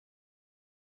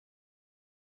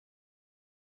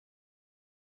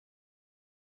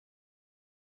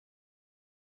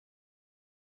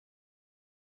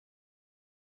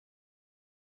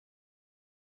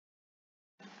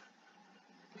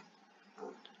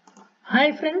Hi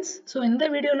friends, so in the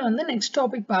video next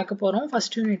topic பார்க்க போறோம்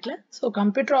first unitல. So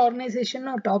computer organization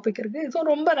ஒரு topic இருக்கு. இது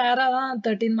ரொம்ப ரேரா தான்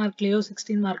 13 மார்க்லயோ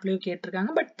 16 மார்க்லயோ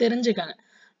கேட்டிருக்காங்க. பட் தெரிஞ்சுக்கங்க.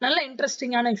 நல்ல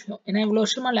இன்ட்ரெஸ்டிங்கான விஷயம். ஏன்னா இவ்வளவு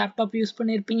வருஷமா லேப்டாப் யூஸ்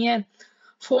பண்ணிருப்பீங்க,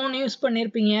 ஃபோன் யூஸ்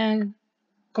பண்ணிருப்பீங்க,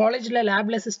 காலேஜ்ல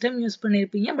லேப்ல சிஸ்டம் யூஸ்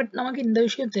பண்ணிருப்பீங்க. பட் நமக்கு இந்த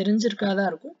விஷயம் தெரிஞ்சிருக்காதா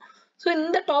இருக்கும். So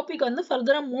இந்த டாபிக்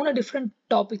ஃபர்தரா 3 டிஃபரெண்ட்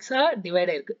டாபிக்ஸா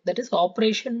டிவைட் ஆயிருக்கு. That is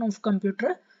operation of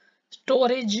computer,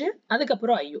 storage,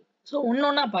 அதுக்கப்புறம் ஐஓ. ஸோ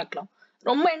ஒன்னொன்னா பார்க்கலாம்.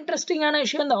 ரொம்ப இன்ட்ரெஸ்டிங்கான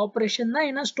விஷயம் இந்த ஆப்ரேஷன் தான்.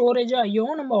 ஏன்னா ஸ்டோரேஜ்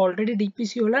ஐயோவும் நம்ம ஆல்ரெடி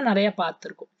டிபிசிஓல நிறைய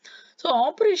பார்த்துருக்கோம். ஸோ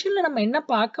ஆப்ரேஷன்ல நம்ம என்ன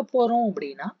பார்க்க போறோம்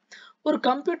அப்படின்னா, ஒரு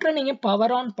கம்ப்யூட்டரை நீங்க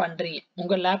பவர் ஆன் பண்றீங்க,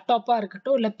 உங்க லேப்டாப்பா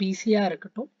இருக்கட்டும் இல்ல பிசியா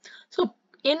இருக்கட்டும். ஸோ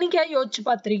என்னைக்கா யோசிச்சு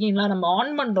பார்த்திருக்கீங்களா, நம்ம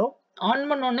ஆன் பண்றோம், ஆன்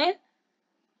பண்ணோடனே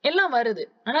எல்லாம் வருது,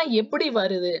 ஆனா எப்படி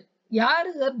வருது, யாரு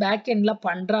இதை பேக் எண்ட்ல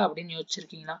பண்றா அப்படின்னு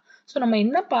யோசிச்சிருக்கீங்களா? ஸோ நம்ம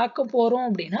என்ன பார்க்க போறோம்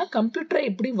அப்படின்னா, கம்ப்யூட்டரை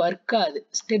எப்படி ஒர்க் ஆகுது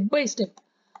step by step.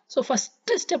 So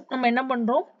first step நம்ம என்ன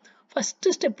பண்றோம், ஃபர்ஸ்ட்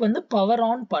ஸ்டெப் பவர்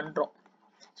ஆன் பண்றோம்.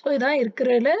 ஸோ இதான்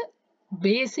இருக்கிறதுல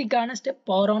பேசிக்கான ஸ்டெப்,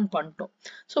 பவர் ஆன் பண்ணிட்டோம்.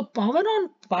 ஸோ பவர் ஆன்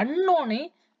பண்ணோனே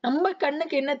நம்ம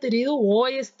கண்ணுக்கு என்ன தெரியுது,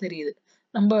 ஓஎஸ் தெரியுது.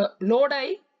 நம்ம லோட்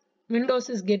ஆகி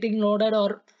Windows is getting loaded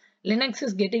R Linux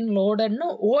is getting லோடட்னு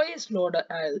OS load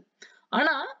ஆகுது.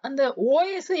 ஆனா அந்த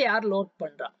ஓஎஸ் யார் லோட்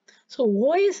பண்றா? ஸோ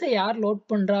ஓஎஸ் யார் லோட்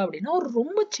பண்றா அப்படின்னா ஒரு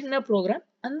ரொம்ப சின்ன ப்ரோக்ராம்.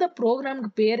 அந்த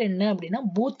ப்ரோக்ராமுக்கு பேர் என்ன அப்படின்னா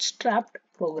பூட்ஸ்ட்ராப்ட்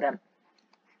ப்ரோக்ராம்.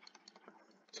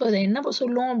 ஸோ இதை என்ன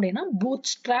சொல்லுவோம் அப்படின்னா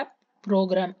பூட்ஸ்ட்ராப்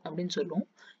ப்ரோக்ராம் அப்படின்னு சொல்லுவோம்.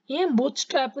 ஏன்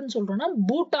பூட்ஸ்ட்ராப்னு சொல்றோம்னா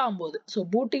பூட் ஆகும்போது, ஸோ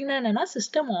பூட்டிங்னா என்னன்னா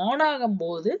சிஸ்டம் ஆன்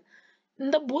ஆகும்போது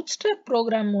இந்த பூட்ஸ்ட்ராப்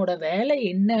ப்ரோக்ராமோட வேலை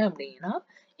என்ன அப்படின்னா,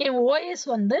 என் ஓஎஸ்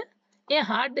என்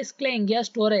ஹார்ட் டிஸ்க்ல எங்கேயா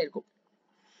ஸ்டோர் ஆயிருக்கும்.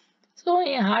 ஸோ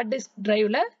என் ஹார்ட் டிஸ்க்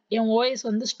டிரைவ்ல என் ஓஎஸ்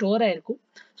ஸ்டோர் ஆயிருக்கும்.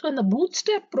 ஸோ இந்த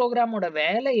பூட்ஸ்ட்ராப் ப்ரோக்ராமோட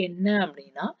வேலை என்ன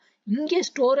அப்படின்னா, இங்கே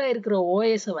ஸ்டோர் ஆயிருக்கிற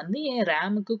ஓஎஸ் என்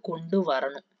ரேமுக்கு கொண்டு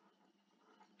வரணும்.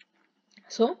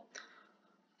 ஸோ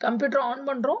கம்ப்யூட்டர் ஆன்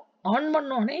பண்றோம், ஆன்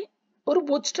பண்ணோடனே ஒரு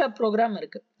பூட்ஸ்ட்ராப் ப்ரோக்ராம்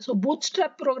இருக்கு. ஸோ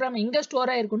பூட்ஸ்ட்ராப் ப்ரோக்ராம் எங்க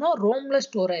ஸ்டோர் ஆயிருக்குன்னா ரோம்ல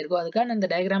ஸ்டோர் ஆயிருக்கும். அதுக்காக நான் இந்த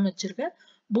டயக்ராம் வச்சிருக்கேன்.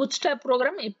 பூட்ஸ்ட்ராப்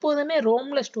ப்ரோக்ராம் எப்போதுமே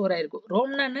ரோம்ல ஸ்டோர் ஆயிருக்கும்.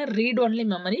 ரோம்னா என்ன, ரீட் ஒன்லி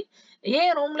மெமரி.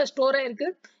 ஏன் ரோம்ல ஸ்டோர் ஆயிருக்கு?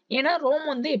 ஏன்னா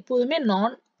ரோம் எப்போதுமே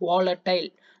நான் வாலடைல்.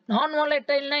 நான்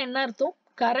வாலடைல்னா என்ன அர்த்தம்,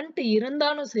 கரண்ட்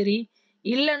இருந்தாலும் சரி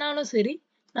இல்லைனாலும் சரி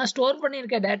நான் ஸ்டோர்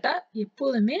பண்ணியிருக்க டேட்டா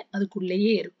எப்போதுமே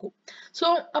அதுக்குள்ளேயே இருக்கும். ஸோ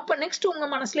அப்போ நெக்ஸ்ட் உங்க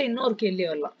மனசுல இன்னொரு கேள்வி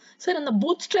வரலாம், சார் இந்த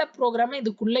பூட்ஸ்ட்ராப் ப்ரோக்ராமை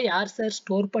இதுக்குள்ள யார் சார்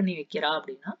ஸ்டோர் பண்ணி வைக்கிறா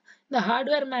அப்படின்னா, இந்த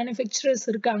ஹார்ட்வேர் மேனுஃபேக்சரர்ஸ்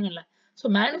இருக்காங்கல்ல.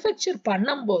 ஸோ மேனுஃபேக்சர்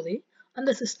பண்ணும் போதே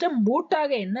அந்த சிஸ்டம்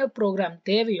பூட்டாக என்ன ப்ரோக்ராம்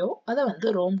தேவையோ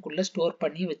அதை ரோம்குள்ள ஸ்டோர்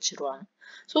பண்ணி வச்சிருவாங்க.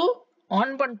 ஸோ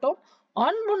ஆன் பண்ணிட்டோம்,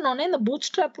 ஆன் பண்ணோடனே இந்த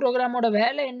பூட்ஸ்ட்ராப் ப்ரோக்ராமோட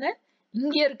வேலை என்ன,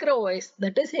 இங்க இருக்கிற OS,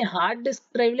 that is N hard disk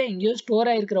டிரைவ்ல எங்கேயோ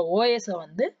ஸ்டோர் ஆயிருக்கிற ஓஎஸை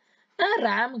நான்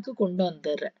ரேமுக்கு கொண்டு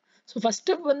வந்துடுறேன். ஸோ ஃபர்ஸ்ட்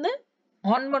ஸ்டெப்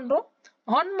ஆன் பண்றோம்,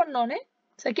 ஆன் பண்ணோடனே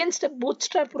செகண்ட் ஸ்டெப்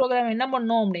பூட்ஸ்ட்ராப் ப்ரோக்ராம் என்ன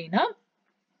பண்ணோம் அப்படின்னா,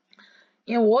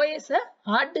 என் ஓஎஸ்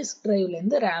ஹார்ட் டிஸ்க் டிரைவ்ல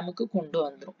இருந்து ரேமுக்கு கொண்டு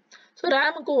வந்துடும். ஸோ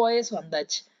ரேமுக்கு ஓஎஸ்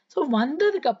வந்தாச்சு. ஸோ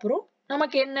வந்ததுக்கு அப்புறம்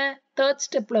நமக்கு என்ன தேர்ட்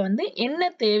ஸ்டெப்ல என்ன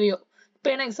தேவையோ,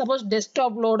 இப்போ எனக்கு சப்போஸ்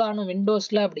டெஸ்க்டாப் லோட் ஆனும்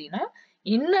விண்டோஸ்ல அப்படின்னா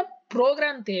என்ன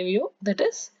ப்ரோக்ராம் தேவையோ, தட்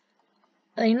இஸ்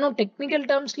இன்னும் டெக்னிக்கல்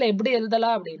டேர்ம்ஸ்ல எப்படி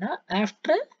எழுதலாம் அப்படின்னா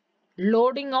ஆஃப்டர்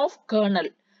லோடிங் ஆஃப் கர்னல்.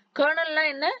 கர்னல்னா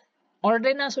என்ன,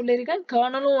 ஆல்ரெடி நான் சொல்லியிருக்கேன்,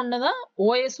 கர்னலும் ஒண்ணுதான்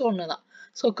ஓஎஸும் ஒண்ணுதான்.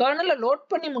 ஸோ கர்னலை லோட்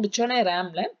பண்ணி முடிச்சோன்னே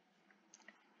ரேம்ல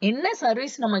என்ன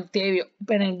சர்வீஸ் நமக்கு தேவையோ,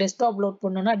 இப்போ எனக்கு டெஸ்க்டாப் லோட்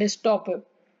பண்ணணும்னா டெஸ்க்டாப்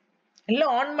இல்லை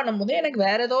ஆன் பண்ணும்போது எனக்கு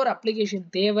வேற ஏதோ ஒரு அப்ளிகேஷன்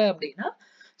தேவை அப்படின்னா,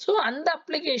 ஸோ அந்த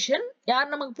அப்ளிகேஷன் யார்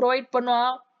நமக்கு ப்ரொவைட் பண்ணுவா?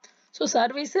 So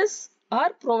services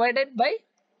R provided by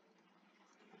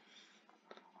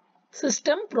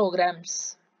system programs.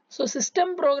 So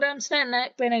system ப்ரோக்ராம்ஸ்னா என்ன,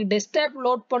 இப்போ எனக்கு டெஸ்க்டாப்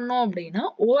லோட் பண்ணோம் அப்படின்னா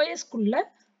ஓஎஸ்குள்ள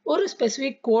ஒரு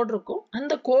ஸ்பெசிஃபிக் கோட் இருக்கும்.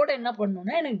 அந்த கோட் என்ன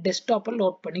பண்ணும்னா எனக்கு டெஸ்க்டாப்பை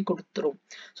லோட் பண்ணி கொடுத்துரும்.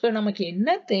 ஸோ நமக்கு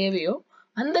என்ன தேவையோ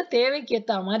அந்த தேவைக்கு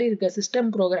ஏற்ற மாதிரி இருக்க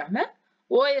சிஸ்டம் ப்ரோக்ராமை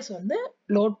ஓஎஸ்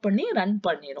லோட் பண்ணி ரன்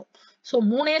பண்ணிடும். ஸோ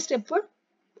மூணே ஸ்டெப்பு,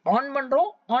 ஆன்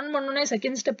பண்றோம், ஆன் பண்ணோடனே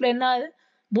செகண்ட் ஸ்டெப்ல என்ன ஆகுது,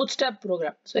 பூட்ஸ்ட்ராப்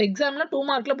ப்ரோக்ராம். ஸோ எக்ஸாம்ல 2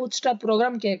 மார்க்ல பூட்ஸ்ட்ராப்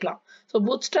ப்ரோக்ராம் கேட்கலாம். ஸோ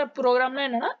பூட்ஸ்ட்ராப் ப்ரோக்ராம்னா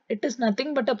என்னன்னா, it is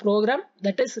nothing but a program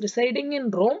that is residing in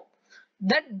Rome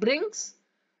that brings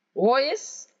OS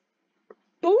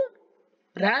to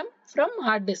RAM from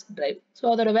hard disk drive. So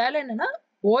அதோட வேலை என்னன்னா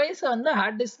ஓஎஸ்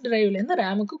ஹார்ட் டிஸ்க் டிரைவ்ல இருந்து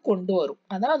ரேமுக்கு கொண்டு வரும்.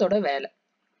 அதான் அதோட வேலை.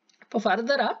 இப்போ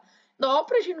ஃபர்தரா இந்த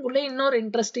ஆப்ரேஷனுக்குள்ள இன்னொரு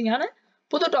இன்ட்ரெஸ்டிங்கான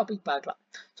புது டாபிக் பார்க்கலாம்.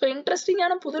 ஸோ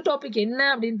இன்ட்ரெஸ்டிங்கான புது டாபிக் என்ன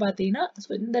அப்படின்னு பார்த்தீங்கன்னா, ஸோ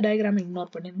இந்த டயக்ராம்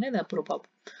இக்னோர் பண்ணிருங்க, இதை அப்புறம்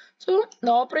பார்ப்போம். ஸோ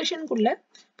இந்த ஆப்ரேஷனுக்குள்ள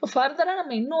இப்போ ஃபர்தரா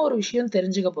நம்ம இன்னும் ஒரு விஷயம்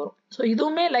தெரிஞ்சுக்க போறோம். ஸோ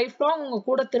இதுவுமே லைஃப் லாங் உங்க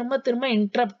கூட திரும்ப திரும்ப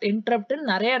இன்டரப்ட்னு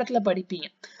நிறைய இடத்துல படிப்பீங்க.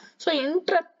 ஸோ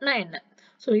இன்டரப்ட்னா என்ன,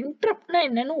 ஸோ இன்டரப்ட்னா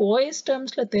என்னன்னு ஓஎஸ்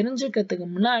டேர்ம்ஸ்ல தெரிஞ்சுக்கிறதுக்கு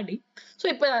முன்னாடி, ஸோ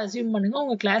இப்போ அசியூம் பண்ணுங்க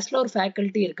உங்க கிளாஸ்ல ஒரு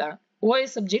ஃபேக்கல்ட்டி இருக்காங்க.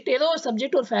 OS சப்ஜெக்ட் ஏதோ ஒரு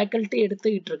சப்ஜெக்ட் ஒரு ஃபேக்கல்ட்டி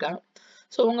எடுத்துக்கிட்டு இருக்காங்க.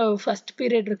 ஸோ உங்க ஃபர்ஸ்ட்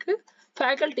பீரியட் இருக்கு,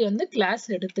 ஃபேக்கல்ட்டி வந்து கிளாஸ்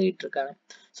எடுத்துக்கிட்டு இருக்காங்க.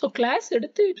 ஸோ கிளாஸ்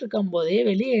எடுத்துக்கிட்டு இருக்கும் போதே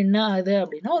வெளியே என்ன ஆகுது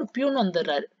அப்படின்னா ஒரு பியூன்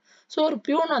வந்துடுறாரு. ஸோ ஒரு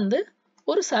பியூன் வந்து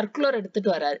ஒரு சர்க்குலர் எடுத்துட்டு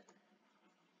வர்றாரு.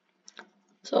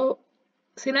 ஸோ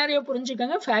சினாரியோ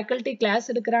புரிஞ்சுக்கோங்க. ஃபேக்கல்ட்டி கிளாஸ்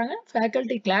எடுக்கிறாங்க.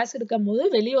 ஃபேக்கல்ட்டி கிளாஸ் எடுக்கும் போது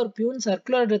வெளியே ஒரு பியூன்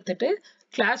சர்க்குலர் எடுத்துட்டு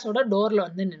கிளாஸோட டோர்ல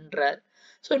வந்து நின்றாரு.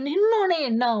 ஸோ நின்னோடனே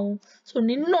என்ன ஆகும்? ஸோ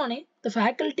நின்னோடனே இந்த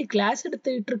ஃபேக்கல்ட்டி கிளாஸ்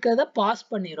எடுத்துக்கிட்டு இருக்கிறத பாஸ்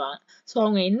பண்ணிடுவாங்க. ஸோ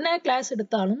அவங்க என்ன கிளாஸ்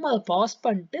எடுத்தாலும் அதை பாஸ்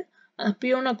பண்ணிட்டு அந்த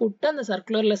பியூனை கூப்பிட்டு அந்த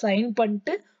சர்க்குலர்ல சைன்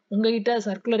பண்ணிட்டு உங்ககிட்ட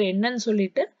சர்க்குலர் என்னன்னு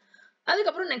சொல்லிட்டு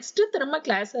அதுக்கப்புறம் நெக்ஸ்ட் திரும்ப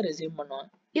கிளாஸை ரெஸ்யூம் பண்ணுவாங்க.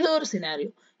 இது ஒரு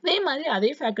சினாரியோ. இதே மாதிரி அதே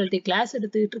ஃபேக்கல்ட்டி கிளாஸ்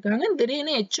எடுத்துக்கிட்டு இருக்காங்க.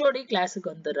 திடீர்னு HOD கிளாஸுக்கு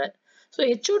வந்துடுறாரு. ஸோ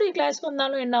HOD கிளாஸ்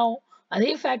வந்தாலும் என்ன ஆகும்?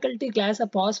 அதே ஃபேக்கல்ட்டி கிளாஸை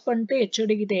பாஸ் பண்ணிட்டு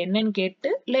HOD கிட்ட என்னன்னு கேட்டு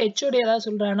இல்லை HOD ஏதாவது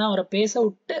சொல்றாங்கன்னா அவரை பேச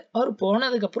விட்டு அவர்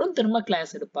போனதுக்கு அப்புறம் திரும்ப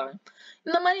கிளாஸ் எடுப்பாங்க.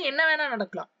 இந்த மாதிரி என்ன வேணா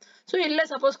நடக்கலாம். ஸோ இல்லை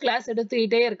சப்போஸ் கிளாஸ்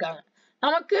எடுத்துக்கிட்டே இருக்காங்க,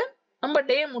 நமக்கு நம்ம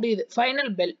டே முடியுது,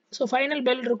 final bell. So final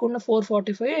bell இருக்குன்னு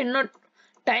 4:45 இன்னும்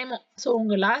டைமும். ஸோ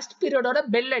உங்க லாஸ்ட் பீரியடோட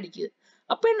பெல் அடிக்குது.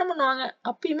 அப்போ என்ன பண்ணுவாங்க?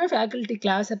 அப்பயுமே ஃபேக்கல்ட்டி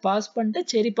கிளாஸை பாஸ் பண்ணிட்டு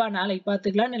சரிப்பா நாளைக்கு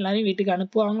பார்த்துக்கலான்னு எல்லாரையும் வீட்டுக்கு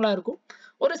அனுப்புவாங்களா இருக்கும்.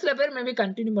 ஒரு சில பேர் மேபி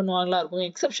கண்டினியூ பண்ணுவாங்களா இருக்கும்.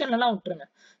 எக்ஸப்ஷன்லாம் விட்டுருங்க.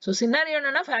 ஸோ சினாரியோ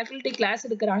என்னன்னா ஃபேக்கல்ட்டி கிளாஸ்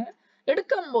எடுக்கிறாங்க.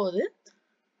 எடுக்கும்போது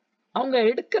அவங்க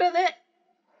எடுக்கிறத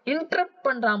இன்டரப்ட்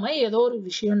பண்ற மாதிரி ஏதோ ஒரு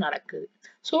விஷயம் நடக்குது.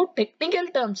 ஸோ டெக்னிக்கல்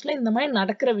டேர்ம்ஸ்ல இந்த மாதிரி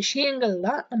நடக்கிற விஷயங்கள்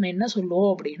தான் நம்ம என்ன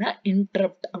சொல்லுவோம் அப்படின்னா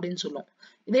இன்டரப்ட் அப்படின்னு சொல்லுவோம்.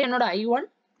 இது என்னோட I1,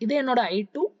 இது என்னோட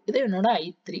I2, இது என்னோட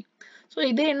I3. ஸோ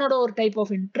இது என்னோட ஒரு டைப்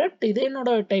ஆஃப் இன்டரப்ட், இது என்னோட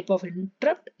ஒரு டைப் ஆஃப்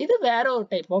இன்டரப்ட், இது வேற ஒரு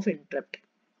டைப் ஆஃப் இன்டரப்ட்.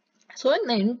 ஸோ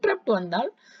இந்த இன்டரப்ட் வந்தால்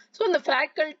ஸோ இந்த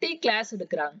ஃபேக்கல்ட்டி கிளாஸ்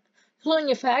எடுக்கிறாங்க. ஸோ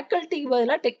இங்க ஃபேக்கல்ட்டிக்கு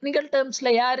பதிலாக டெக்னிக்கல் டேர்ம்ஸ்ல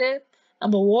யாரு?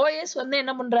 நம்ம OS வந்து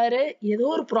என்ன பண்றாரு? ஏதோ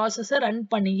ஒரு ப்ராசஸை ரன்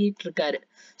பண்ணிக்கிட்டு இருக்காரு.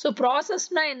 ஸோ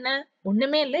ப்ராசஸ்னா என்ன?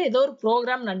 ஒண்ணுமே இல்லை, ஏதோ ஒரு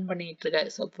ப்ரோக்ராம் ரன் பண்ணிட்டு இருக்காரு.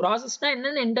 ஸோ ப்ராசஸ்னா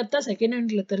என்னன்னு இன்டெப்தா செகண்ட்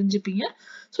யூனிட்ல தெரிஞ்சுப்பீங்க.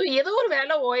 ஸோ ஏதோ ஒரு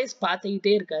வேலை OS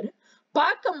பார்த்துக்கிட்டே இருக்காரு.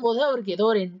 பார்க்கும்போது அவருக்கு ஏதோ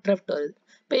ஒரு இன்டரப்ட் வருது.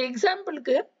 இப்போ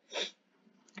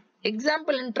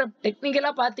எக்ஸாம்பிள் இன்டரப்ட்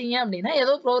டெக்னிக்கலா பாத்தீங்க அப்படின்னா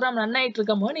ஏதோ ப்ரோக்ராம் ரன் ஆயிட்டு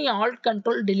இருக்கும் போது நீங்க Alt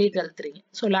Control Delete அழுத்துறீங்க.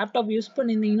 So laptop use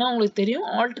பண்ணிருந்தீங்கன்னா உங்களுக்கு தெரியும்,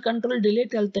 Alt Control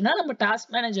Delete அழுத்துனா நம்ம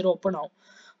டாஸ்க் மேனேஜர் ஓப்பன் ஆகும்.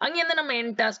 அங்கேருந்து நம்ம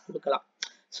என் டாஸ்க் கொடுக்கலாம்.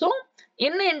 ஸோ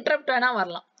என்ன இன்டரப்ட் வேணா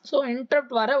வரலாம். ஸோ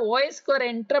இன்டரப்ட் வர OSக்கு வர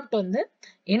இன்டரப்ட் வந்து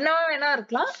என்னவா வேணா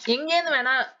இருக்கலாம், எங்கேருந்து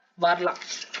வேணா வரலாம்.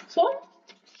 ஸோ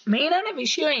மெயினான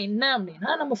விஷயம் என்ன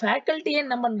அப்படின்னா நம்ம ஃபேக்கல்ட்டியே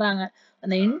என்ன பண்றாங்க?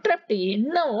 அந்த இன்டரப்ட்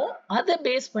என்னவோ அதை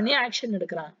பேஸ் பண்ணி ஆக்ஷன்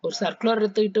எடுக்கிறாங்க. ஒரு சர்க்குலர்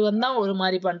எடுத்துக்கிட்டு வந்தா ஒரு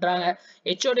மாதிரி பண்றாங்க,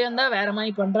 HOD வந்தா வேற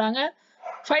மாதிரி பண்றாங்க,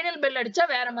 ஃபைனல் பெல் அடிச்சா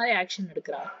வேற மாதிரி ஆக்ஷன்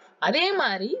எடுக்கிறாங்க. அதே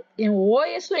மாதிரி என்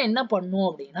OSம் என்ன பண்ணும்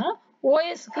அப்படின்னா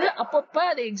OSக்கு அப்பப்ப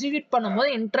அதை எக்ஸிக்யூட் பண்ணும்போது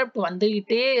இன்டரப்ட்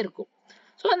வந்துகிட்டே இருக்கும்.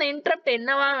 ஸோ அந்த இன்டரப்ட்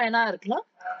என்னவா வேணா இருக்கலாம்.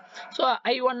 ஸோ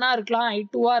I1 இருக்கலாம்,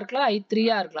 I2 இருக்கலாம், I3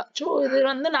 இருக்கலாம். ஸோ இது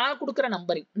வந்து நான் கொடுக்குற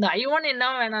நம்பரிங். இந்த I1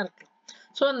 என்னவா வேணா இருக்கலாம்.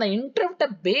 ஸோ அந்த இன்டரப்டை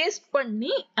பேஸ்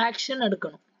பண்ணி ஆக்ஷன்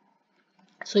எடுக்கணும்.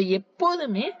 ஸோ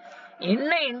எப்போதுமே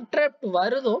என்ன இன்டரப்ட்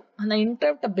வருதோ அந்த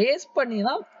இன்டரப்டை பேஸ் பண்ணி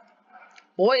தான்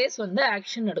OS வந்து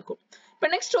ஆக்ஷன் எடுக்கும். இப்போ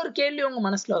நெக்ஸ்ட் ஒரு கேள்வி உங்க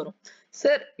மனசுல வரும்,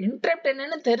 சார் இன்டரப்ட்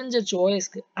என்னன்னு தெரிஞ்சிச்சு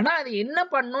OSக்கு, ஆனா அது என்ன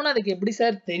பண்ணணும்னு அதுக்கு எப்படி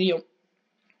சார் தெரியும்?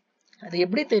 அது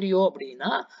எப்படி தெரியும்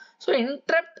அப்படின்னா ஸோ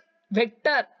இன்டரப்ட்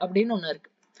வெக்டார் அப்படின்னு ஒண்ணு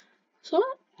இருக்கு. ஸோ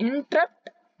இன்டரப்ட்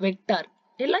வெக்டார்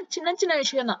எல்லாம் சின்ன சின்ன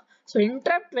விஷயம் தான். ஸோ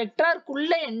இன்டரப்ட்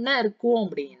வெக்டாருக்குள்ள என்ன இருக்கும்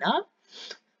அப்படின்னா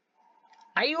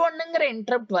I1ங்கிற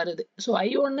இன்டரப்ட் வருது. ஸோ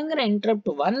I1ங்கிற இன்டரப்ட்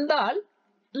வந்தால்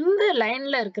இந்த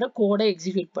லைன்ல இருக்கிற கோடை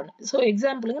எக்ஸிக்யூட் பண்ணு. ஸோ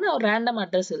எக்ஸாம்பிளுக்கு நான் ஒரு ரேண்டம்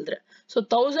அட்ரஸ் எழுதுறேன். ஸோ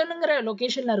 1000ங்கிற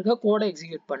லொகேஷன்ல இருக்க கோடை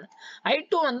எக்ஸிக்யூட் பண்ணு.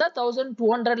 I2 வந்தா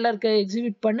 1200ல இருக்க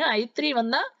எக்ஸிக்யூட் பண்ணு. I3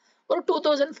 வந்தா ஒரு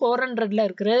 2400ல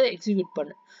இருக்கிற எக்ஸிக்யூட்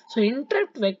பண்ணு. ஸோ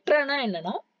இன்டரப்ட் வெக்டர்னா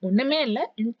என்னன்னா ஒண்ணுமே இல்லை,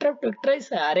 interrupt vector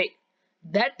is array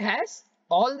that has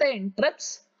all the interrupts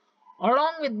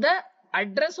along with the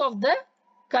address of the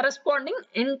corresponding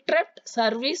interrupt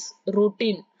service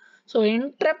routine. So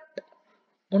interrupt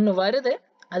ஒன்று வருது,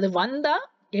 அது வந்தா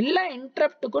எல்லா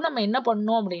இன்டரப்டுக்கும் நம்ம என்ன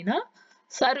பண்ணோம் அப்படின்னா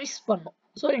சர்வீஸ் பண்ணோம்.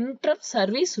 So interrupt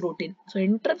service routine. So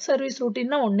interrupt service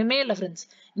ரூட்டீன்னா ஒண்ணுமே இல்லை ஃப்ரெண்ட்ஸ்.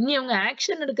 இங்கே இவங்க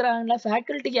ஆக்ஷன் எடுக்கிறாங்களா,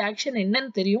 ஃபேக்கல்ட்டிக்கு ஆக்ஷன்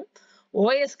என்னன்னு தெரியும்,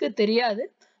 OSக்கு தெரியாது.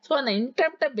 ஸோ அந்த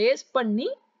இன்டரப்டை பேஸ் பண்ணி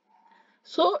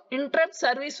ஸோ இன்டரப்ட்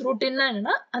சர்வீஸ் ரூட்டீன்னா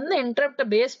என்னன்னா அந்த இன்டரப்டை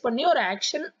பேஸ் பண்ணி ஒரு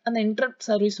ஆக்ஷன் அந்த இன்டரப்ட்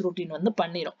சர்வீஸ் ரூட்டீன் வந்து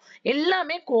பண்ணிடும்.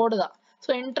 எல்லாமே கோடு தான். ஸோ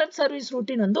இன்டரப்ட் சர்வீஸ்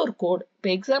ரூட்டீன் வந்து ஒரு கோடு. இப்போ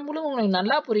எக்ஸாம்பிளும் உங்களுக்கு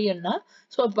நல்லா புரியணும்னா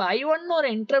ஸோ இப்போ I1 ஒரு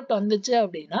இன்டரப்ட் வந்துச்சு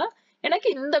அப்படின்னா எனக்கு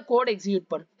இந்த கோடு எக்ஸிக்யூட்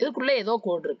பண்ணும், இதுக்குள்ள ஏதோ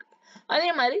கோடு இருக்கு. அதே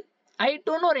மாதிரி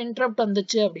I2ன்னு ஒரு இன்டரப்ட்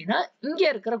வந்துச்சு அப்படின்னா இங்க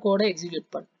இருக்கிற கோடை எக்ஸிக்யூட்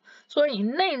பண்ணும். ஸோ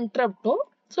என்ன இன்டரப்டோ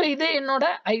ஸோ இது என்னோட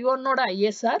I1ஓட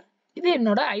ISR, இது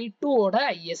என்னோட I2ஓட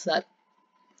ISR.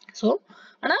 ஸோ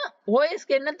ஆனா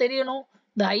OSக்கு என்ன தெரியணும்,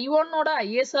 இந்த I1 ஓட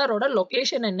ISR ஓட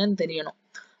லொகேஷன் என்னன்னு தெரியணும்.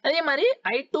 அதே மாதிரி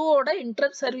I2 ஓட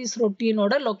இன்டரப்ட் சர்வீஸ்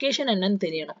ரொட்டீனோட லொகேஷன் என்னன்னு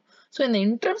தெரியணும். ஸோ இந்த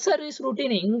இன்டரப்ட் சர்வீஸ்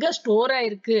ரொட்டீன் எங்க ஸ்டோர்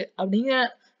ஆயிருக்கு அப்படிங்கிற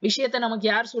விஷயத்த நமக்கு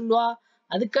யார் சொல்லுவா?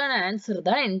 அதுக்கான ஆன்சர்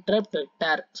தான் interrupt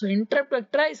vector. So interrupt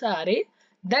vector is array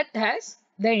that has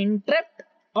the interrupt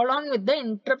along with the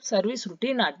interrupt service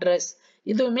routine address.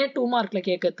 இதுவுமே 2 மார்க்ல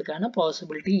கேட்கறதுக்கான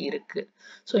பாசிபிலிட்டி இருக்கு.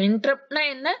 ஸோ இன்டரப்ட்னா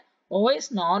என்ன? ஓஎஸ்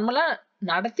நார்மலா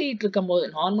நடத்திட்டு இருக்கும்போது,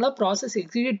 நார்மலா ப்ராசஸ்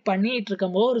எக்ஸிக்யூட் பண்ணிட்டு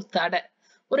இருக்கும்போது ஒரு தடை,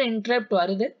 ஒரு இன்டரப்ட்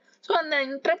வருது. ஸோ அந்த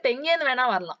இன்டரப்ட் எங்கேருந்து வேணா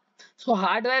வரலாம். ஸோ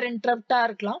ஹார்ட்வேர் இன்டரப்டா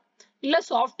இருக்கலாம், இல்ல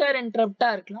சாஃப்ட்வேர் இன்டரப்டா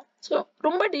இருக்கலாம். ஸோ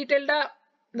ரொம்ப டீட்டெயில்டா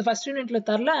இந்த ஃபர்ஸ்ட் யூனிட்ல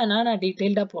தரல, அதனால நான்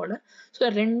டீட்டெயில்டா போல. ஸோ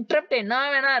இன்டரப்ட் என்ன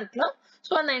வேணா இருக்கலாம்.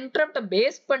 ஸோ அந்த இன்டரப்டை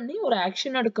பேஸ் பண்ணி ஒரு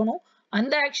ஆக்ஷன் எடுக்கணும்.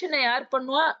 அந்த ஆக்ஷனை யார்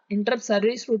பண்ணுவா? இன்டரப்ட்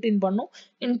சர்வீஸ் ரூட்டீன் பண்ணும்.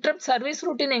 இன்டரப்ட் சர்வீஸ்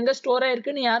ரூட்டீன் எங்க ஸ்டோர்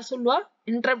ஆயிருக்குன்னு யார் சொல்லுவா?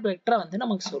 இன்டரப்ட் வெக்டர் வந்து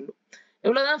நமக்கு சொல்லும்.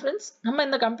 இவ்வளவுதான் ஃப்ரெண்ட்ஸ், நம்ம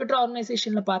இந்த கம்ப்யூட்டர்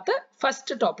ஆர்கனைசேஷன்ல பார்த்த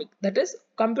first topic, that is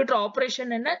computer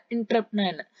operation என்ன, இன்டரப்ட்னா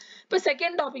என்ன. இப்போ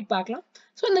செகண்ட் டாபிக் பார்க்கலாம்.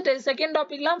 ஸோ இந்த செகண்ட்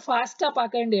டாபிக்லாம் ஃபாஸ்டா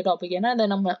பார்க்க வேண்டிய டாபிக், ஏன்னா இதை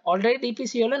நம்ம ஆல்ரெடி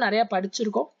டிபிசிஓல நிறைய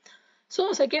படிச்சிருக்கோம். ஸோ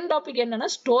செகண்ட் டாபிக் என்னன்னா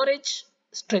ஸ்டோரேஜ்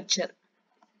ஸ்ட்ரக்சர்.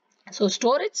 ஸோ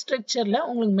ஸ்டோரேஜ் ஸ்ட்ரக்சர்ல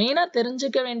உங்களுக்கு மெயினா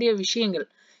தெரிஞ்சுக்க வேண்டிய விஷயங்கள்,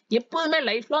 எப்போதுமே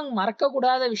லைஃப் லாங்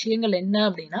மறக்கக்கூடாத விஷயங்கள் என்ன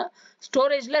அப்படின்னா,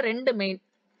 ஸ்டோரேஜ்ல 2 மெயின்.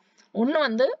 ஒன்று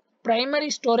வந்து பிரைமரி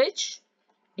ஸ்டோரேஜ்,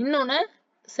 இன்னொன்று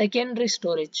செகண்டரி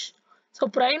ஸ்டோரேஜ். ஸோ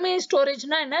பிரைமரி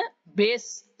ஸ்டோரேஜ்னா என்ன? பேஸ்.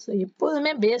 ஸோ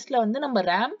எப்போதுமே பேஸ்ல வந்து நம்ம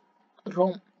ரேம்,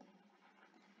 ரோம்,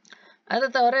 அதை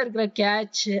தவிர இருக்கிற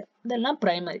கேட்ச், இதெல்லாம்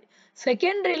பிரைமரி.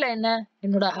 செகண்டரியில என்ன?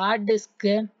 என்னோட ஹார்ட்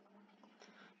டிஸ்க்கு,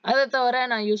 அதை தவிர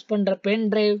நான் யூஸ் பண்ற pen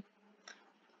drive,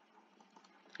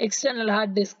 external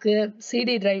hard disc,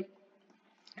 CD drive,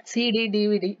 CD,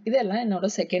 DVD, இதெல்லாம் என்னோட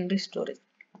செகண்டரி ஸ்டோரேஜ்.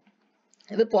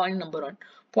 இது பாயிண்ட் நம்பர் 1.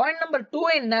 பாயிண்ட் நம்பர் 2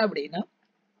 என்ன அப்படின்னா,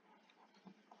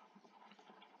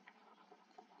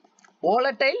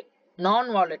 volatile, நான்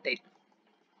volatile.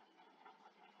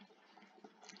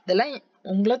 இதெல்லாம்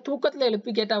உங்களை தூக்கத்துல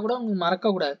எழுப்பி கேட்டா கூட உங்களுக்கு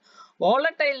மறக்க கூடாது.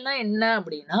 volatile என்ன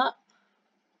அப்படின்னா,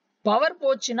 பவர்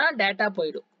போச்சுன்னா டேட்டா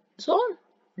போயிடும். So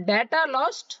data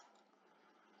last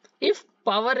if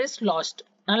power is last.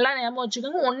 நல்லா ஞாபகம்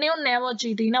வச்சுக்கோங்க, ஒன்னே ஒன்று ஞாபகம்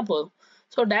வச்சுக்கிட்டீங்கன்னா போதும்.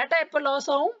 ஸோ டேட்டா எப்போ லாஸ்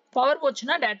ஆகும்? பவர்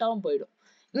போச்சுன்னா டேட்டாவும் போயிடும்.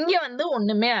 இங்க வந்து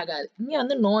ஒண்ணுமே ஆகாது, இங்க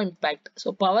வந்து நோ இம்பாக்ட். ஸோ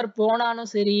பவர் போனாலும்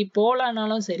சரி,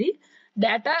 போலானாலும் சரி,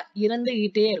 டேட்டா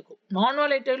இருந்துகிட்டே இருக்கும். நான்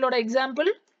வாலட்டைலோட example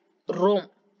Rome,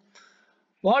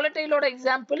 வாலட்டைலோட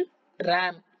example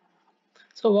RAM.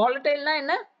 So வாலட்டைல்னா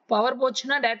என்ன? பவர்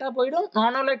போச்சுன்னா டேட்டா போயிடும்.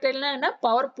 நான் வாலட்டைல்னா என்ன?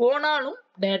 பவர் போனாலும்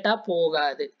டேட்டா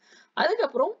போகாது.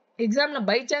 அதுக்கப்புறம் எக்ஸாம்ல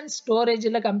பை சான்ஸ்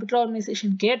ஸ்டோரேஜ்ல கம்ப்யூட்டர்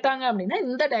ஆர்கனைசேஷன் கேட்டாங்க அப்படின்னா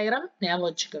இந்த டயக்ராம் ஞாபகம்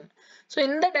வச்சுக்கோங்க. ஸோ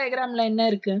இந்த டயக்ராம்ல என்ன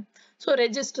இருக்கு? So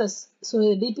registers. ஸோ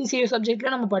டிபிசிஏ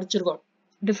சப்ஜெக்ட்ல நம்ம படிச்சிருக்கோம்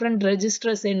டிஃப்ரெண்ட்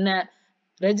ரெஜிஸ்டர்ஸ் என்ன,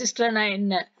 ரெஜிஸ்டர்னா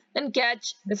என்ன, தென் catch,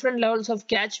 different levels of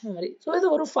cache memory. So இது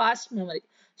ஒரு ஃபாஸ்ட் மெமரி.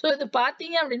 ஸோ இது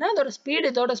பார்த்தீங்க அப்படின்னா இதோட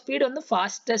ஸ்பீடு வந்து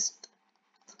ஃபாஸ்டஸ்ட்.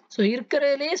 ஸோ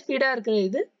இருக்கிறதுலேயே ஸ்பீடா இருக்கிறது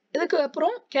இது. இதுக்கு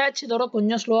அப்புறம் கேட்ச் இதோட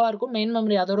கொஞ்சம் ஸ்லோவா இருக்கும், மெயின்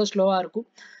மெமரி அதோட ஸ்லோவா இருக்கும்.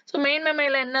 ஸோ மெயின்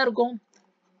மெமரியில என்ன இருக்கும்?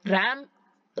 RAM,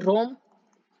 Rome.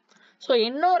 ஸோ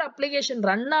என்ன ஒரு அப்ளிகேஷன்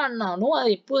ரன் ஆனாலும் அது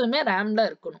எப்போதுமே ரேம்ல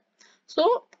இருக்கணும். So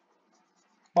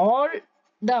all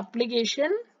the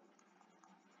application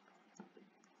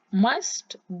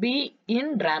must be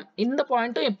in RAM. இந்த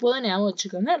பாயிண்ட்டும் எப்போதும் ஞாபகம்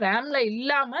வச்சுக்கோங்க. ரேம்ல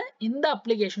இல்லாம இந்த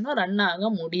அப்ளிகேஷனும் ரன் ஆக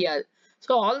முடியாது.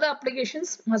 So all the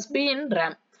applications must be in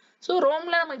RAM. So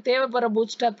ரோம்ல நமக்கு தேவைப்படுற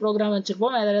பூட் ஸ்டாப் ப்ரோக்ராம்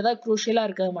வச்சிருப்போம், வேற ஏதாவது குரூஷியலா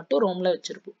இருக்கிறது மட்டும் ரோம்ல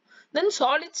வச்சிருப்போம். தென்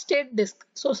solid state disk.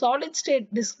 So solid state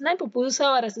டிஸ்க்னா இப்போ புதுசா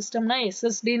வர சிஸ்டம்னா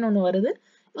எஸ்எஸ்டின்னு ஒன்று வருது.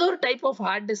 இது ஒரு டைப் ஆஃப்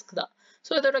ஹார்ட் டிஸ்க் தான்.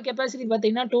 ஸோ இதோட கெப்பாசிட்டி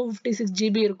பார்த்தீங்கன்னா 256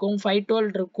 GB இருக்கும்,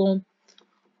 512 இருக்கும்,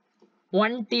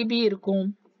 1 TB இருக்கும்.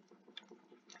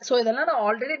 ஸோ இதெல்லாம் நான்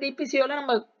ஆல்ரெடி டிபிசிஓல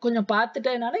நம்ம கொஞ்சம்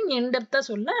பார்த்துட்டதுனால இங்கே இன்டெப்த்தாக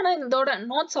சொல்லல. ஆனால் இதோட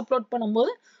நோட்ஸ் அப்லோட்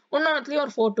பண்ணும்போது ஒன்னொன்னுலையும்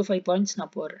ஒரு 4 to 5 பாயிண்ட்ஸ்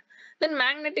நான் போடுறேன். தென்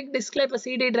மேக்னெட்டிக் டிஸ்க்ல இப்போ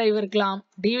சிடி டிரைவ் இருக்கலாம்,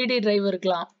 டிவிடி டிரைவ்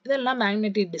இருக்கலாம், இதெல்லாம்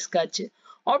மேக்னெட்டிக் டிஸ்க் ஆச்சு.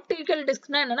 ஆப்டிக்கல்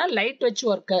டிஸ்க்னா என்னன்னா லைட் வச்சு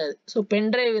ஒர்க் ஆகுது. ஸோ பென்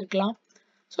டிரைவ் இருக்கலாம்.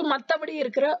 ஸோ மற்றபடி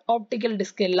இருக்கிற ஆப்டிக்கல்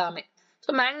டிஸ்க் எல்லாமே.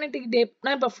 ஸோ மேக்னெட்டிக்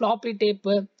டேப்னா இப்போ ஃப்ளாப்பி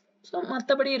டேப்பு. ஸோ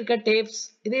மற்றபடி இருக்க டேப்ஸ்,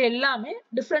 இது எல்லாமே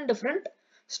டிஃப்ரெண்ட்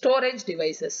ஸ்டோரேஜ்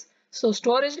டிவைசஸ். ஸோ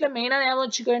ஸ்டோரேஜ்ல மெயினாக ஞாபகம்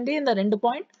வச்சுக்க வேண்டிய இந்த 2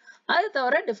 பாயிண்ட். அது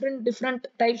தவிர டிஃப்ரெண்ட்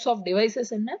டைப்ஸ் ஆஃப்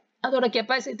டிவைசஸ் என்ன, அதோட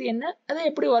கெப்பாசிட்டி என்ன, அது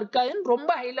எப்படி ஒர்க் ஆகுதுன்னு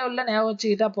ரொம்ப ஹை லெவலில் ஞாபகம்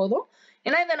வச்சுக்கிட்டா போதும்.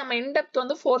 ஏன்னா இதை நம்ம இன்டெப்த்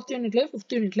வந்து 4th யூனிட்லேயே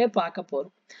 5th யூனிட்லேயே பார்க்க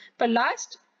போகிறோம். இப்போ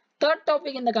லாஸ்ட் 3rd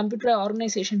டாபிக் இந்த கம்ப்யூட்டர்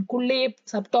ஆர்கனைசேஷனுக்குள்ளேயே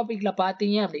சப் டாபிக்ல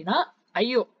பார்த்தீங்க அப்படின்னா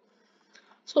ஐஓ.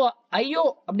 ஸோ ஐஓ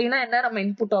அப்படின்னா என்ன? நம்ம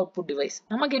இன்புட் அவுட்புட் டிவைஸ்.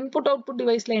 நமக்கு இன்புட் அவுட்புட்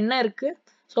டிவைஸ்ல என்ன இருக்கு?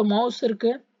 ஸோ மவுஸ்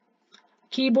இருக்கு,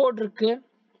 கீபோர்ட் இருக்கு,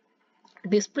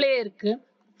 டிஸ்பிளே இருக்கு,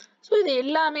 ஸோ இது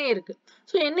எல்லாமே இருக்கு.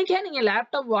 ஸோ என்னைக்கே நீங்க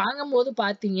லேப்டாப் வாங்கும் போது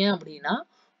பார்த்தீங்க அப்படின்னா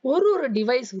ஒரு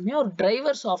டிவைஸுக்குமே ஒரு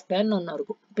டிரைவர் சாஃப்ட்வேர்னு ஒன்று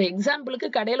இருக்கும். இப்போ எக்ஸாம்பிளுக்கு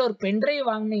கடையில் ஒரு பென்ட்ரைவ்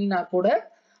வாங்கினீங்கன்னா கூட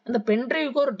அந்த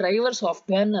பென்ட்ரைவுக்கு ஒரு டிரைவர்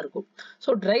சாஃப்ட்வேர்னு இருக்கும். ஸோ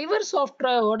டிரைவர்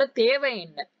சாஃப்ட்வேரோட தேவை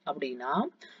என்ன அப்படின்னா,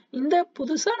 இந்த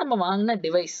புதுசா நம்ம வாங்கின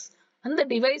டிவைஸ் அந்த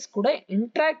டிவைஸ் கூட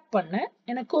இன்டராக்ட் பண்ண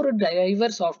எனக்கு ஒரு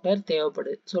டிரைவர் சாஃப்ட்வேர்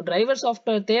தேவைப்படுது. ஸோ டிரைவர்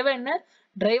சாஃப்ட்வேர் தேவை என்ன?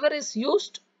 Driver is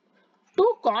used to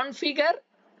configure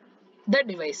the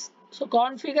device. So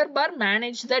configure bar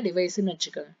manage the டிவைஸ்ன்னு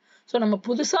வச்சுக்கோங்க. ஸோ நம்ம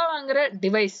புதுசா வாங்குற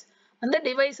டிவைஸ் அந்த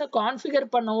டிவைஸை கான்ஃபிகர்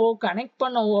பண்ணவோ கனெக்ட்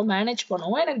பண்ணவோ மேனேஜ்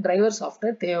பண்ணவோ எனக்கு டிரைவர்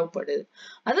சாஃப்ட்வேர் தேவைப்படுது.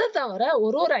 அதை தவிர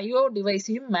ஒரு ஐஓ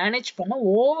டிவைஸையும் மேனேஜ் பண்ண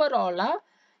ஓவராலா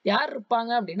யார்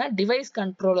இருப்பாங்க அப்படின்னா டிவைஸ்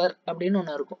கண்ட்ரோலர் அப்படின்னு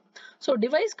ஒன்று இருக்கும். ஸோ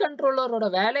டிவைஸ் கண்ட்ரோலரோட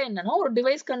வேலை என்னன்னா, ஒரு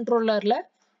டிவைஸ் கண்ட்ரோலர்ல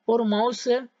ஒரு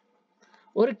மவுஸு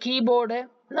ஒரு கீபோர்டு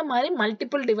இந்த மாதிரி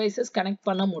மல்டிபிள் டிவைசஸ் கனெக்ட்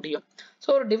பண்ண முடியும். ஸோ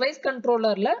ஒரு டிவைஸ்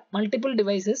கண்ட்ரோலர்ல மல்டிபிள்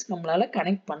டிவைசஸ் நம்மளால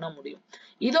கனெக்ட் பண்ண முடியும்.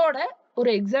 இதோட ஒரு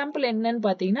எக்ஸாம்பிள் என்னன்னு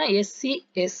பார்த்தீங்கன்னா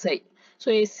SCSI. ஸோ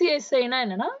SCSIனா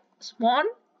என்னன்னா small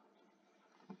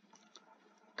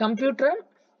computer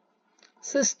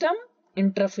system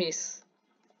interface.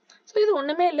 So இது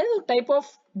ஒண்ணுமே இல்லை, ஒரு டைப்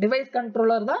ஆஃப் டிவைஸ்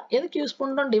கண்ட்ரோலர் தான். எதுக்கு யூஸ்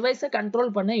பண்றோம்? டிவைஸை கண்ட்ரோல்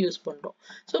பண்ண யூஸ் பண்றோம்.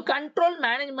 ஸோ கண்ட்ரோல்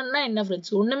மேனேஜ்மெண்ட்னா என்ன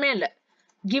ஃப்ரெண்ட்ஸ்? ஒண்ணுமே இல்லை,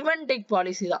 கிவ் அண்ட் டேக்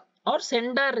பாலிசி தான். ஆர்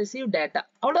சென்டர் ரிசீவ் டேட்டா,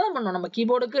 அவ்வளவுதான் பண்ணோம். நம்ம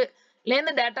கீபோர்டுக்கு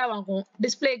லேருந்து டேட்டா வாங்குவோம்,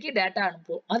 டிஸ்பிளேக்கு டேட்டா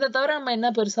அனுப்புவோம். அதை தவிர நம்ம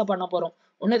என்ன பெருசா பண்ண போறோம்?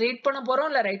 ஒன்னு ரீட் பண்ண போறோம்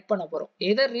இல்ல ரைட் பண்ண போறோம்.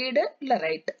 எதர் ரீடு இல்ல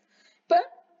ரைட். இப்ப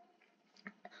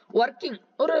ஒர்க்கிங்,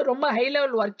 ஒரு ரொம்ப ஹை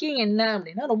லெவல் ஒர்க்கிங் என்ன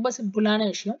அப்படின்னா ரொம்ப சிம்பிளான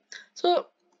விஷயம். ஸோ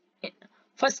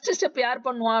ஃபர்ஸ்ட் ஸ்டெப் யார்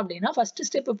பண்ணுவா அப்படின்னா, ஃபர்ஸ்ட்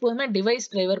ஸ்டெப் எப்போதுமே டிவைஸ்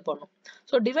டிரைவர் பண்ணும்.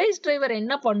 ஸோ டிவைஸ் டிரைவர்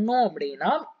என்ன பண்ணும்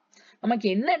அப்படின்னா, நமக்கு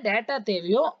என்ன டேட்டா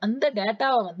தேவையோ அந்த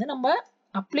டேட்டாவை வந்து நம்ம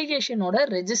அப்ளிகேஷனோட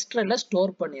ரெஜிஸ்டர்ல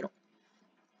ஸ்டோர் பண்ணிரும்.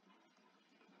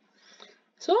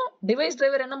 ஸோ டிவைஸ்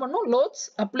டிரைவர் என்ன பண்ணும்? Loads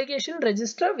application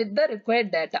register with the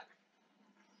required data.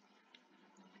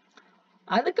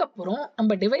 அதுக்கப்புறம்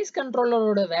நம்ம டிவைஸ்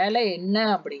கண்ட்ரோலரோட வேலை என்ன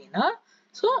அப்படின்னா,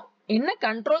 ஸோ என்ன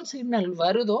கண்ட்ரோல் சிக்னல்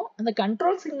வருதோ அந்த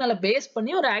கண்ட்ரோல் சிக்னலை பேஸ்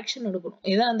பண்ணி ஒரு ஆக்ஷன் எடுக்கணும்.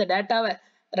 ஏதோ அந்த டேட்டாவை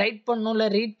ரைட் பண்ணும் இல்லை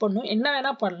ரீட் பண்ணும், என்ன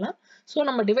வேணா பண்ணலாம். ஸோ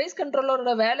நம்ம டிவைஸ்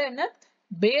கண்ட்ரோலரோட வேலை என்ன?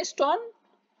 Based on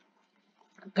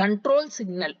control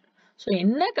signal. So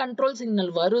என்ன கண்ட்ரோல்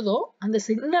சிக்னல் வருதோ அந்த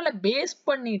சிக்னலை பேஸ்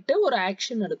பண்ணிட்டு ஒரு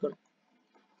ஆக்ஷன் எடுக்கணும்.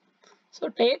 So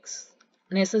tax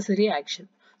necessary action.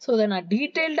 So இதை நான்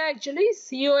டீட்டெயில்டா ஆக்சுவலி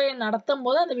சிஓஏ நடத்தும்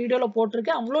போது அந்த வீடியோவில்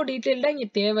போட்டிருக்கேன். அவ்வளோ டீட்டெயில்டா இங்கே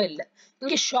தேவையில்லை,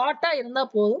 இங்கே ஷார்ட்டா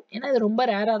இருந்தால் போதும். ஏன்னா இது ரொம்ப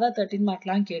ரேராக தான் 13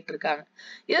 மார்க்லாம் கேட்டிருக்காங்க.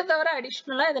 இதை தவிர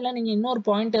அடிஷ்னலாக இதெல்லாம் நீங்கள் இன்னொரு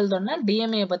பாயிண்ட் எழுதணும்னா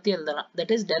டிஎம்ஏ பற்றி எழுதலாம்.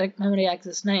 தட் இஸ் டைரக்ட் மெமரி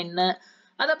ஆக்சஸ்னா என்ன,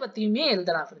 அதை பற்றியுமே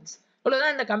எழுதலாம் ஃப்ரெண்ட்ஸ்.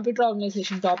 இவ்வளவுதான் இந்த கம்ப்யூட்டர்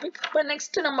ஆர்கனைசேஷன் டாபிக். இப்போ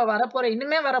நெக்ஸ்ட் நம்ம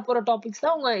இனிமே வரப்போற டாபிக்ஸ்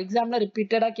தான் உங்க எக்ஸாம்ல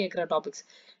ரிப்பீட்டடா கேட்கிற டாபிக்ஸ்.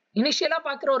 இனிஷியலா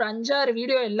பாக்குற ஒரு 5-6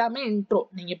 வீடியோ எல்லாமே இன்ட்ரோ,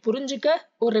 நீங்க புரிஞ்சுக்க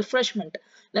ஒரு ரிஃப்ரெஷ்மெண்ட்.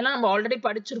 இதெல்லாம் நம்ம ஆல்ரெடி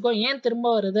படிச்சிருக்கோம், ஏன் திரும்ப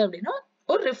வருது அப்படின்னா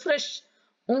ஒரு ரிஃப்ரெஷ்,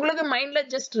 உங்களுக்கு மைண்ட்ல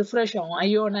ஜஸ்ட் ரிஃப்ரெஷ் ஆகும்.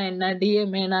 ஐயோனா என்ன,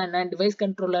 டிஎம்ஏனா என்ன, டிவைஸ்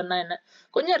கண்ட்ரோலர்னா என்ன,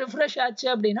 கொஞ்சம் ரிஃப்ரெஷ் ஆச்சு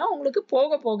அப்படின்னா உங்களுக்கு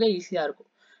போக போக ஈஸியா இருக்கும்.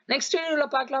 நெக்ஸ்ட் வீடியோல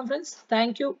பார்க்கலாம் ஃப்ரெண்ட்ஸ்.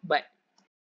 Thank you, by.